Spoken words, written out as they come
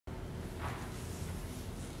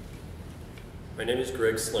My name is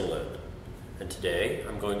Greg Slingland, and today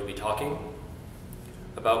I'm going to be talking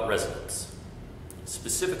about resonance.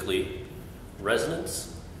 Specifically,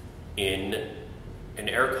 resonance in an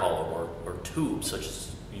air column or tube, such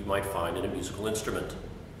as you might find in a musical instrument.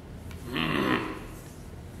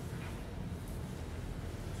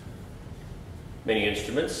 Many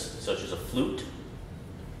instruments, such as a flute,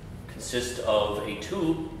 consist of a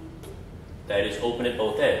tube that is open at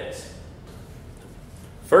both ends.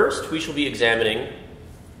 First, we shall be examining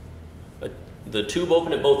the tube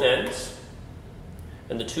open at both ends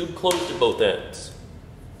and the tube closed at both ends,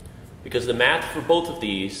 because the math for both of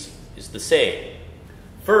these is the same.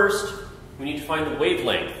 First, we need to find the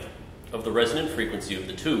wavelength of the resonant frequency of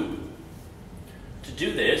the tube. To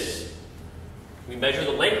do this, we measure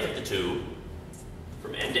the length of the tube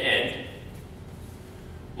from end to end,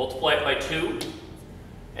 multiply it by 2,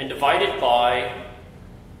 and divide it by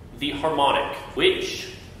the harmonic, which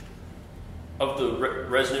of the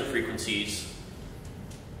resonant frequencies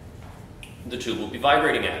the tube will be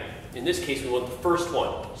vibrating at. In this case, we want the first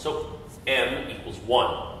one, so M equals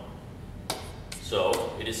 1.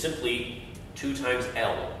 So it is simply 2 times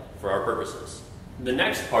L for our purposes. The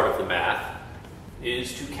next part of the math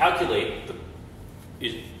is to calculate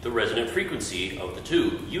the resonant frequency of the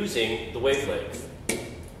tube using the wavelength.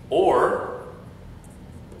 Or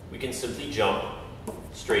we can simply jump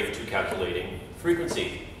straight to calculating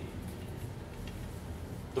frequency.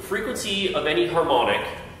 The frequency of any harmonic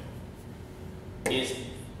is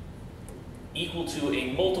equal to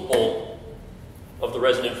a multiple of the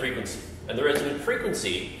resonant frequency. And the resonant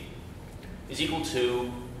frequency is equal to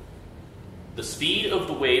the speed of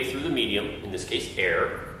the wave through the medium, in this case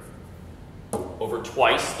air, over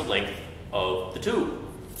twice the length of the tube.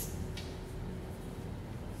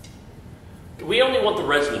 We only want the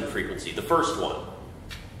resonant frequency, the first one.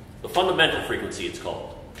 The fundamental frequency, it's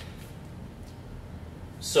called.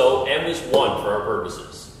 So M is 1 for our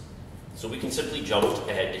purposes. So we can simply jump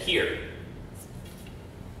ahead to here.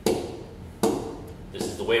 This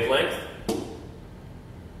is the wavelength.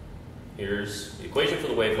 Here's the equation for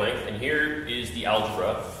the wavelength, and here is the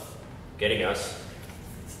algebra getting us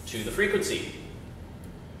to the frequency.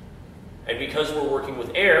 And because we're working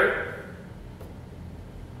with air,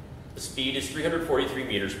 the speed is 343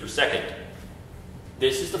 meters per second.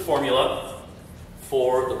 This is the formula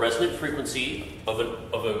for the resonant frequency of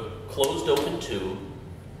a closed open tube.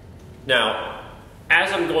 Now,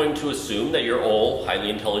 as I'm going to assume that you're all highly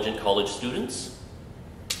intelligent college students,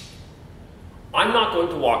 I'm not going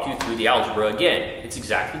to walk you through the algebra again. It's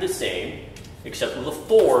exactly the same, except with a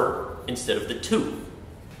 4 instead of the 2.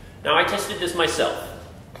 Now, I tested this myself.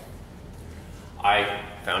 I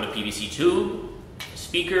found a PVC tube, a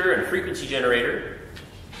speaker, and a frequency generator.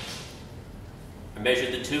 I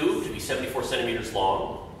measured the tube to be 74 centimeters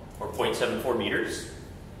long, or 0.74 meters.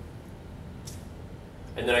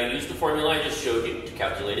 And then I used the formula I just showed you to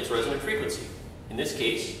calculate its resonant frequency. In this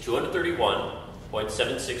case,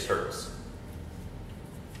 231.76 hertz.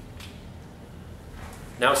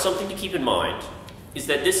 Now, something to keep in mind is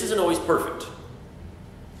that this isn't always perfect.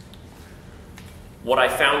 What I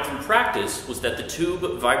found through practice was that the tube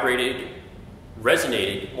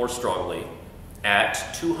resonated more strongly at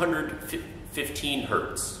 215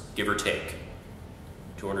 hertz, give or take.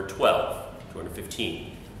 212,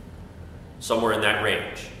 215, somewhere in that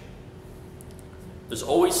range. There's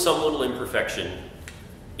always some little imperfection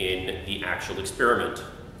in the actual experiment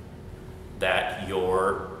that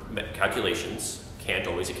your calculations can't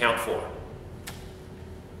always account for.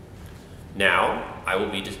 Now, I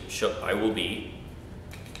will be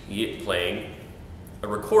playing a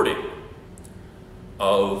recording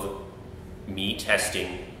of me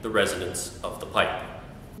testing the resonance of the pipe.